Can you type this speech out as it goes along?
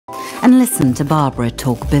and listened to Barbara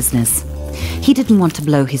talk business. He didn't want to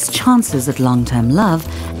blow his chances at long-term love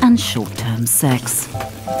and short-term sex.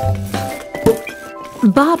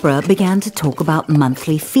 Barbara began to talk about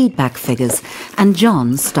monthly feedback figures, and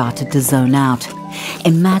John started to zone out,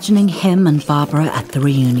 imagining him and Barbara at the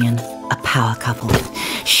reunion, a power couple.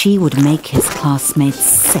 She would make his classmates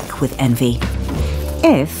sick with envy,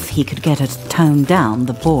 if he could get her to tone down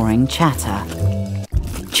the boring chatter.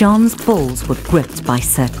 John's balls were gripped by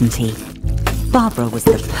certainty. Barbara was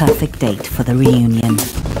the perfect date for the reunion.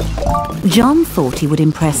 John thought he would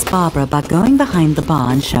impress Barbara by going behind the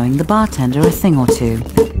bar and showing the bartender a thing or two.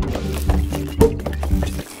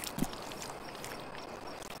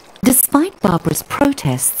 Despite Barbara's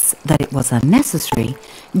protests that it was unnecessary,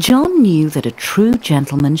 John knew that a true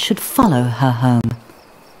gentleman should follow her home.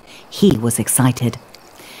 He was excited.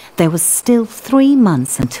 There was still 3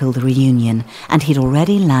 months until the reunion, and he'd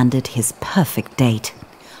already landed his perfect date.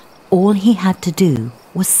 All he had to do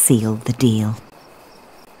was seal the deal.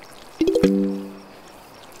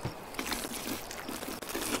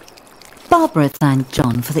 Barbara thanked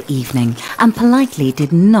John for the evening and politely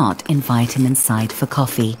did not invite him inside for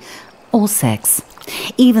coffee or sex,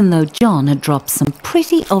 even though John had dropped some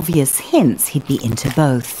pretty obvious hints he'd be into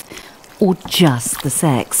both, or just the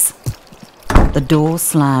sex. The door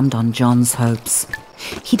slammed on John's hopes.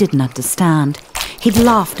 He didn't understand. He'd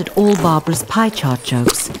laughed at all Barbara's pie chart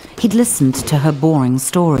jokes. He'd listened to her boring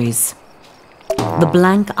stories. The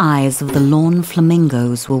blank eyes of the lawn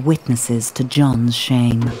flamingos were witnesses to John's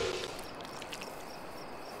shame.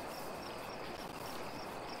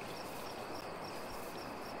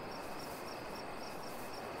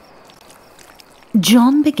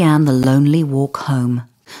 John began the lonely walk home,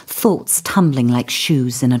 thoughts tumbling like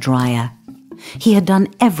shoes in a dryer. He had done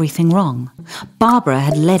everything wrong. Barbara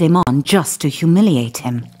had led him on just to humiliate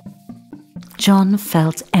him. John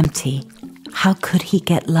felt empty. How could he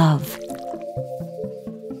get love?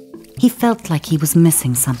 He felt like he was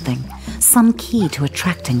missing something, some key to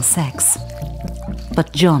attracting sex.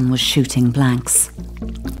 But John was shooting blanks.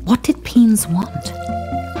 What did Peens want?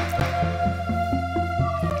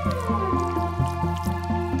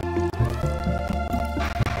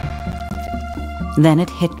 Then it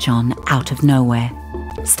hit John out of nowhere.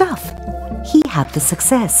 Stuff. He had the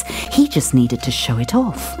success. He just needed to show it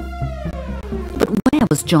off. But where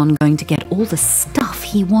was John going to get all the stuff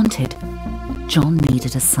he wanted? John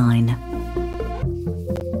needed a sign.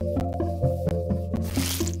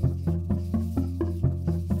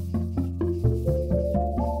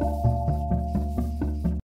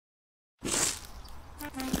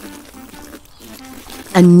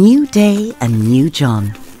 A new day, a new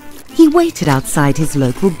John. He waited outside his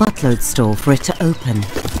local buttload store for it to open,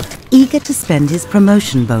 eager to spend his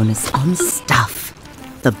promotion bonus on stuff.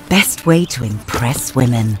 The best way to impress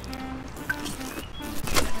women.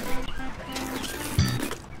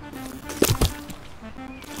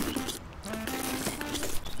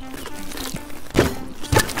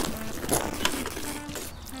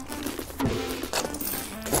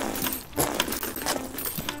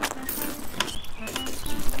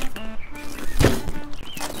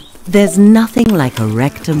 There's nothing like a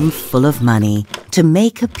rectum full of money to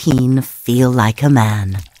make a peen feel like a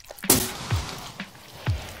man.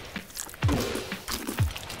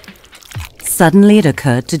 Suddenly it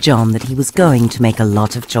occurred to John that he was going to make a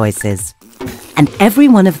lot of choices, and every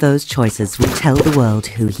one of those choices would tell the world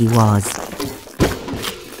who he was.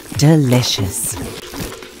 Delicious.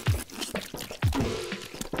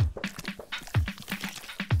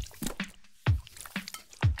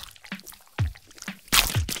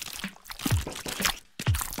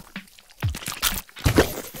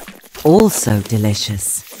 Also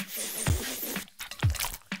delicious.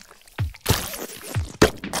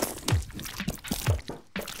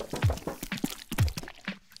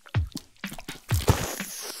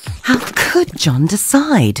 How could John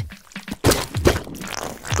decide?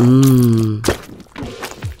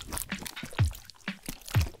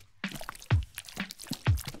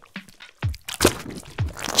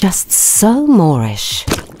 Just so Moorish.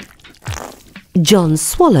 John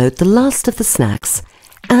swallowed the last of the snacks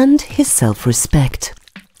and his self-respect.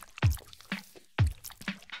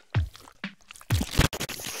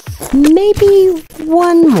 Maybe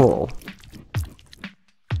one more.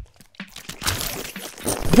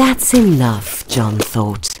 That's enough, John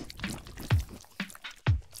thought.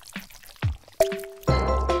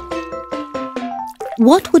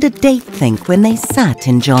 What would a date think when they sat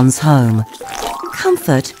in John's home?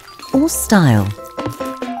 Comfort or style?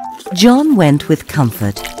 John went with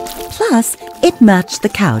comfort. Plus, it matched the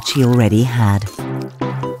couch he already had.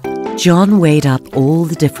 John weighed up all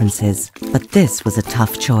the differences, but this was a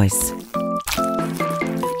tough choice.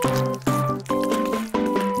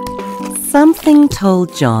 Something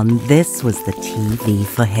told John this was the TV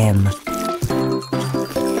for him.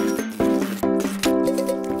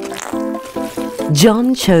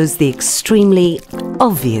 John chose the extremely,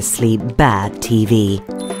 obviously bad TV.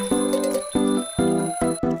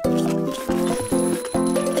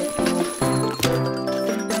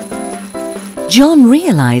 John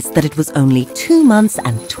realized that it was only 2 months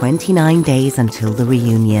and 29 days until the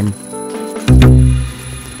reunion.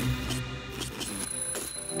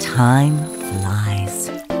 Time flies.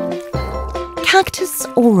 Cactus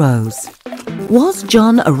or rose? Was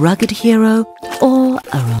John a rugged hero or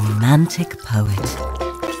a romantic poet?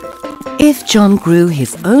 If John grew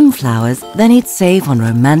his own flowers, then he'd save on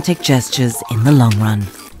romantic gestures in the long run.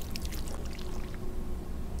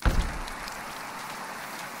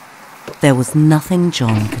 There was nothing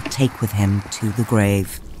John could take with him to the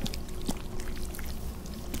grave.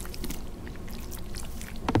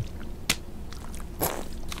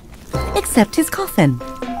 Except his coffin.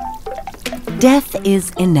 Death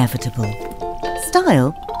is inevitable.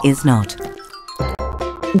 Style is not.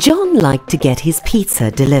 John liked to get his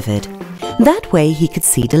pizza delivered. That way he could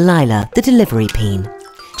see Delilah, the delivery peen.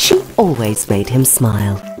 She always made him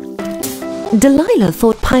smile. Delilah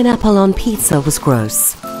thought pineapple on pizza was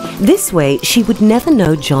gross. This way she would never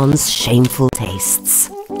know John's shameful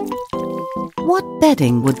tastes. What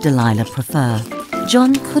bedding would Delilah prefer?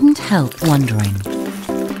 John couldn't help wondering.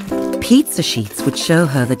 Pizza sheets would show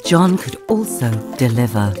her that John could also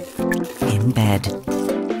deliver in bed.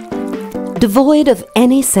 Devoid of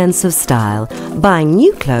any sense of style, buying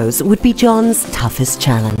new clothes would be John's toughest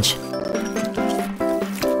challenge.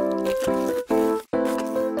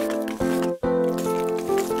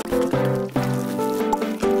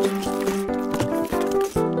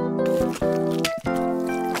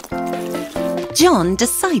 John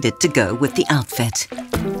decided to go with the outfit.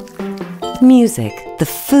 Music, the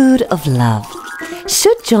food of love.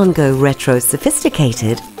 Should John go retro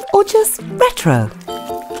sophisticated or just retro?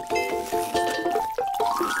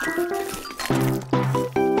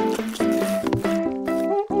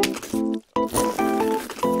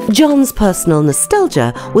 John's personal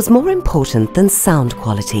nostalgia was more important than sound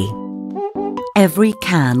quality. Every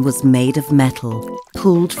can was made of metal,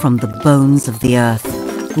 pulled from the bones of the earth,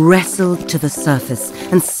 wrestled to the surface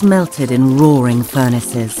and smelted in roaring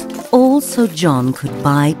furnaces. All so John could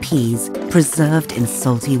buy peas preserved in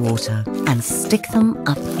salty water and stick them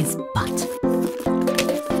up his butt.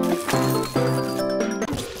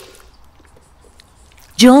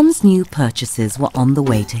 John's new purchases were on the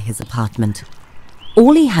way to his apartment.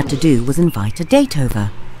 All he had to do was invite a date over.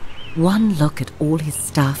 One look at all his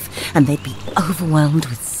stuff and they'd be overwhelmed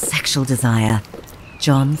with sexual desire.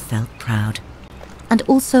 John felt proud and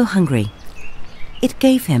also hungry. It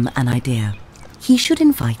gave him an idea. He should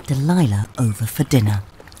invite Delilah over for dinner.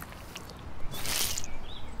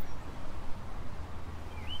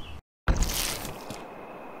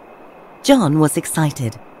 John was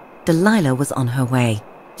excited. Delilah was on her way.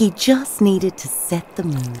 He just needed to set the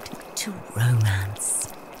mood to romance.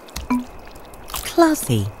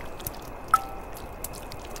 Classy.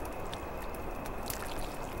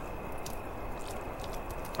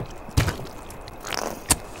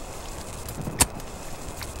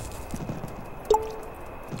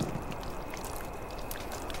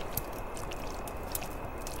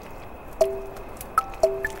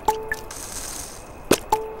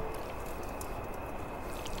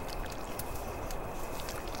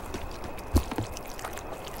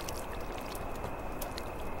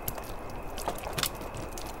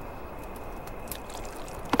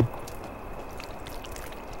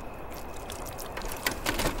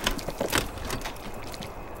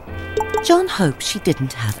 John hoped she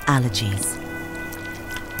didn't have allergies.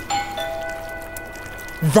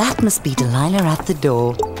 That must be Delilah at the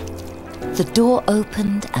door. The door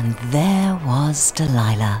opened and there was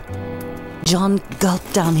Delilah. John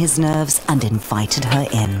gulped down his nerves and invited her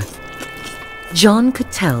in. John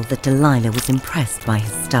could tell that Delilah was impressed by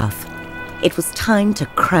his stuff. It was time to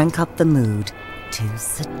crank up the mood to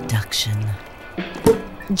seduction.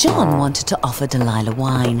 John wanted to offer Delilah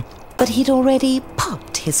wine, but he'd already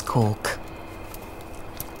popped his cork.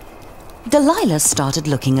 Delilah started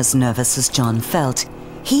looking as nervous as John felt.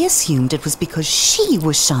 He assumed it was because she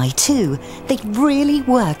was shy too. They really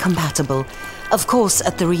were compatible. Of course,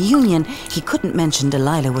 at the reunion, he couldn't mention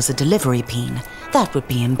Delilah was a delivery peen. That would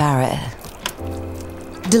be embarrassing.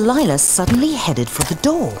 Delilah suddenly headed for the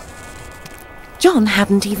door. John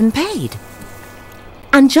hadn't even paid.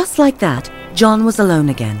 And just like that, John was alone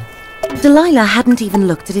again. Delilah hadn't even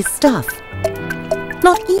looked at his stuff.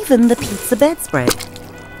 Not even the pizza bedspread.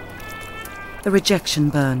 The rejection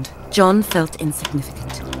burned. John felt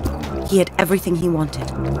insignificant. He had everything he wanted.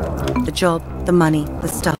 The job, the money, the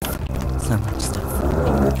stuff. So much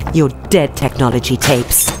stuff. Your dead technology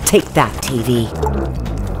tapes. Take that, TV.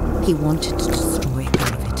 He wanted to destroy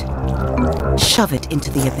all of it. Shove it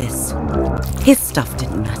into the abyss. His stuff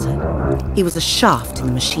didn't matter. He was a shaft in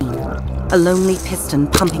the machine. A lonely piston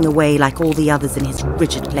pumping away like all the others in his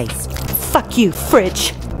rigid place. Fuck you,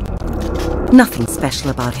 fridge. Nothing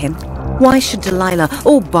special about him. Why should Delilah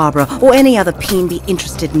or Barbara or any other peen be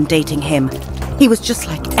interested in dating him? He was just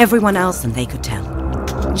like everyone else and they could tell.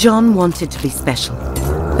 John wanted to be special,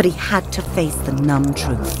 but he had to face the numb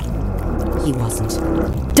truth. He wasn't.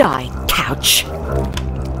 Die, couch.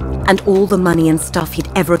 And all the money and stuff he'd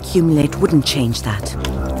ever accumulate wouldn't change that.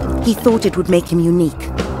 He thought it would make him unique,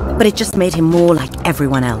 but it just made him more like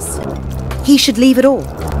everyone else. He should leave it all.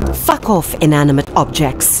 Fuck off, inanimate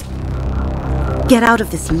objects. Get out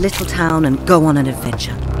of this little town and go on an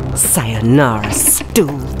adventure. Sayonara,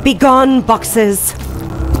 stool. Begone, boxes.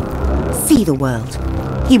 See the world.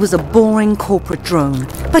 He was a boring corporate drone,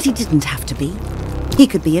 but he didn't have to be. He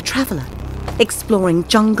could be a traveler, exploring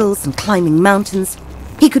jungles and climbing mountains.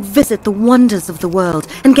 He could visit the wonders of the world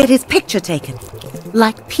and get his picture taken.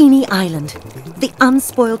 Like Peony Island, the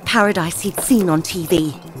unspoiled paradise he'd seen on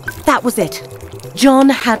TV. That was it. John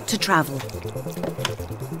had to travel.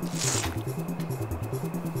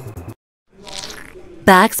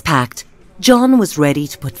 Bags packed, John was ready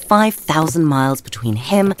to put 5,000 miles between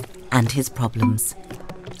him and his problems.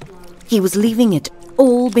 He was leaving it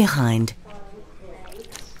all behind.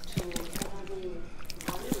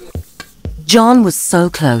 John was so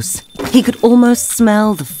close, he could almost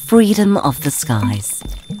smell the freedom of the skies.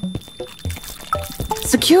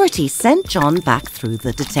 Security sent John back through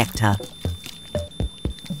the detector.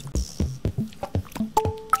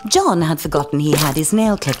 John had forgotten he had his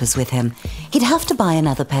nail clippers with him. He'd have to buy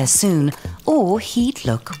another pair soon, or he'd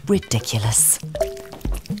look ridiculous.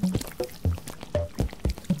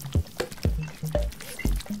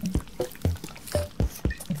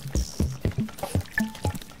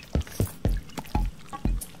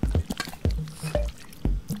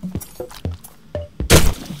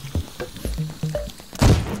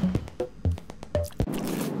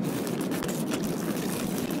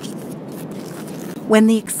 When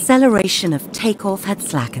the acceleration of takeoff had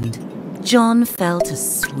slackened, John felt a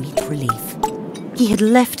sweet relief. He had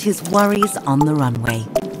left his worries on the runway.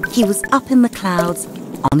 He was up in the clouds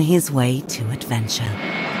on his way to adventure.